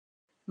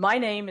My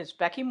name is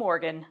Becky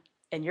Morgan,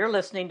 and you're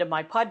listening to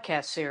my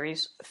podcast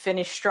series,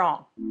 Finish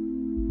Strong.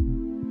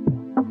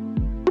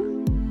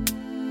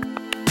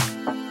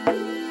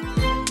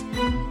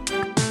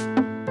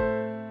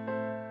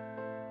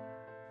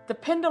 The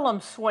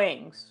pendulum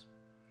swings.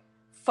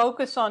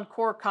 Focus on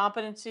core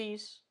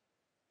competencies,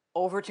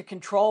 over to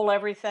control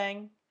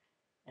everything,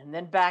 and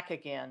then back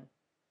again.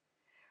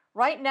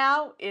 Right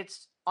now,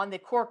 it's on the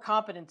core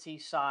competency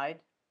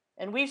side,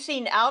 and we've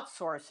seen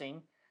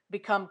outsourcing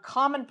become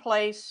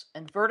commonplace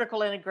and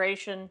vertical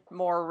integration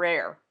more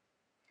rare.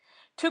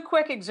 Two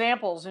quick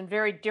examples in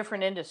very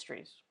different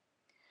industries.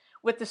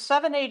 With the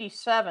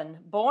 787,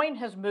 Boeing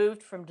has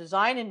moved from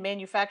design and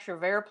manufacture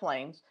of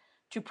airplanes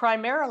to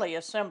primarily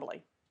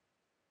assembly.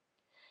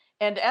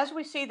 And as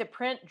we see the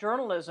print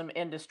journalism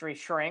industry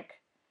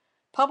shrink,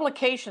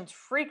 publications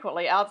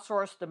frequently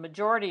outsource the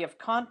majority of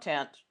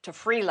content to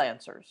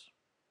freelancers.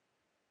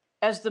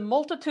 As the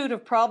multitude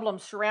of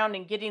problems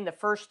surrounding getting the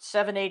first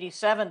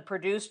 787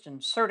 produced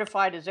and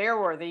certified as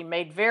airworthy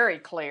made very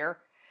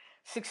clear,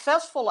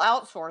 successful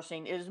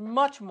outsourcing is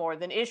much more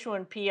than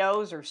issuing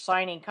POs or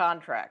signing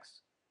contracts.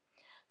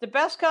 The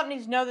best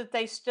companies know that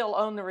they still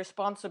own the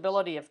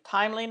responsibility of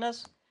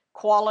timeliness,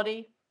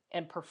 quality,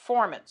 and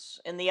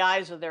performance in the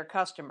eyes of their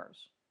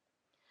customers.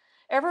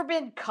 Ever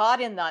been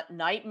caught in that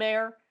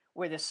nightmare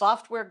where the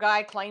software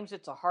guy claims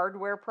it's a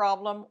hardware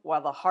problem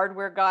while the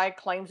hardware guy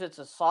claims it's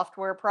a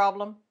software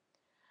problem?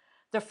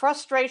 The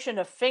frustration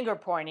of finger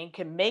pointing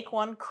can make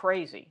one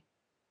crazy.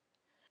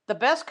 The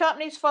best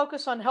companies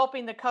focus on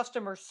helping the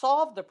customer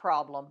solve the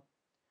problem,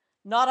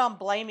 not on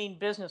blaming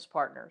business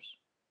partners.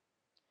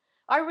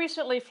 I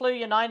recently flew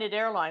United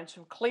Airlines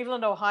from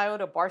Cleveland, Ohio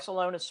to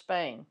Barcelona,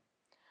 Spain.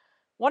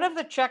 One of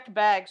the checked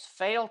bags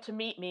failed to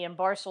meet me in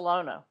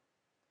Barcelona.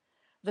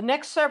 The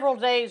next several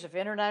days of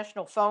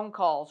international phone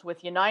calls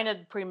with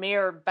United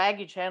Premier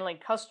Baggage Handling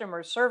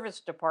Customer Service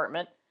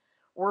Department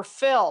were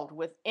filled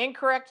with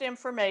incorrect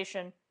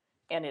information,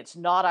 and it's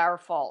not our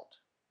fault.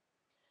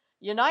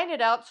 United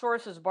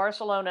outsources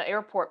Barcelona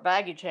airport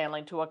baggage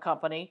handling to a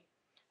company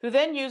who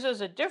then uses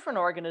a different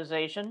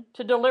organization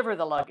to deliver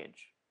the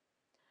luggage.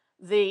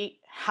 The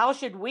 "how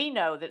should we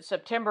know that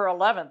September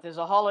 11th is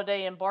a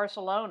holiday in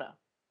Barcelona?"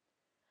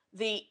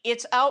 The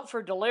 "it's out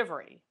for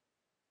delivery."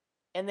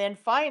 And then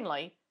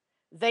finally,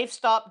 they've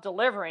stopped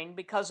delivering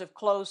because of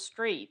closed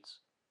streets.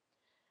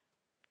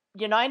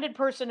 United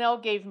personnel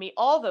gave me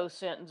all those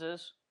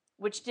sentences,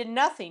 which did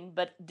nothing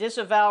but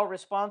disavow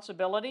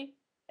responsibility,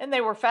 and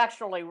they were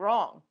factually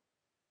wrong.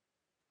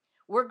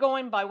 We're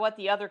going by what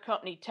the other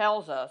company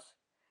tells us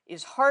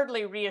is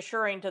hardly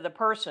reassuring to the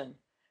person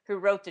who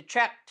wrote the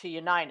check to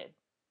United.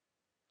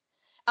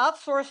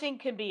 Outsourcing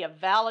can be a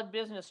valid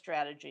business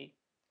strategy,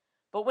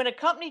 but when a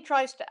company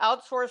tries to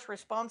outsource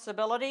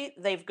responsibility,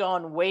 they've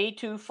gone way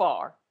too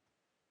far.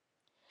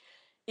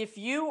 If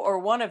you or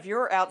one of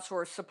your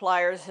outsourced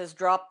suppliers has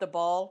dropped the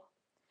ball,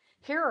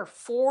 here are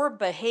 4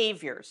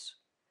 behaviors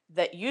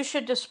that you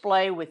should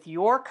display with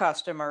your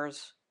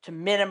customers to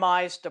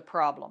minimize the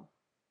problem.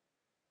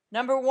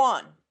 Number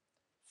 1,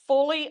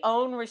 fully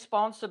own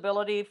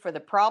responsibility for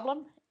the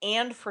problem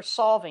and for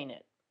solving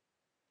it.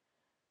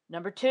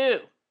 Number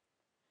 2,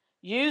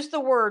 use the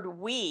word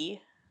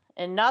we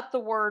and not the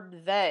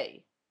word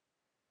they.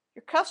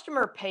 Your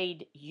customer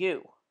paid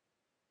you.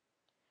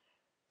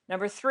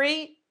 Number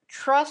 3,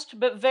 trust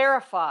but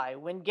verify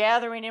when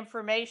gathering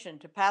information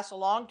to pass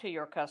along to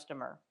your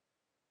customer.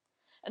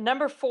 And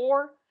number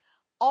 4,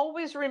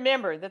 always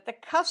remember that the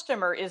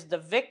customer is the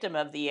victim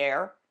of the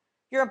error.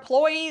 Your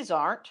employees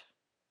aren't.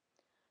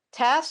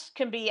 Tasks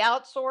can be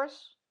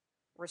outsourced.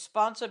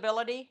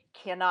 Responsibility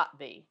cannot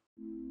be.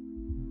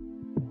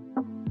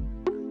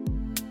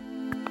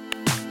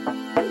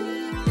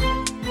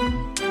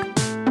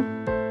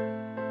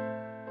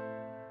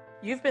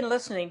 You've been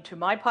listening to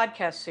my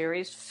podcast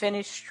series,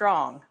 Finish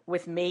Strong,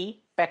 with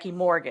me, Becky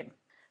Morgan.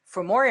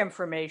 For more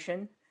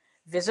information,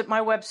 visit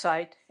my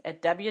website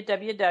at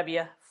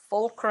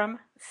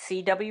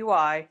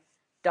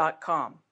www.fulcrumcwi.com.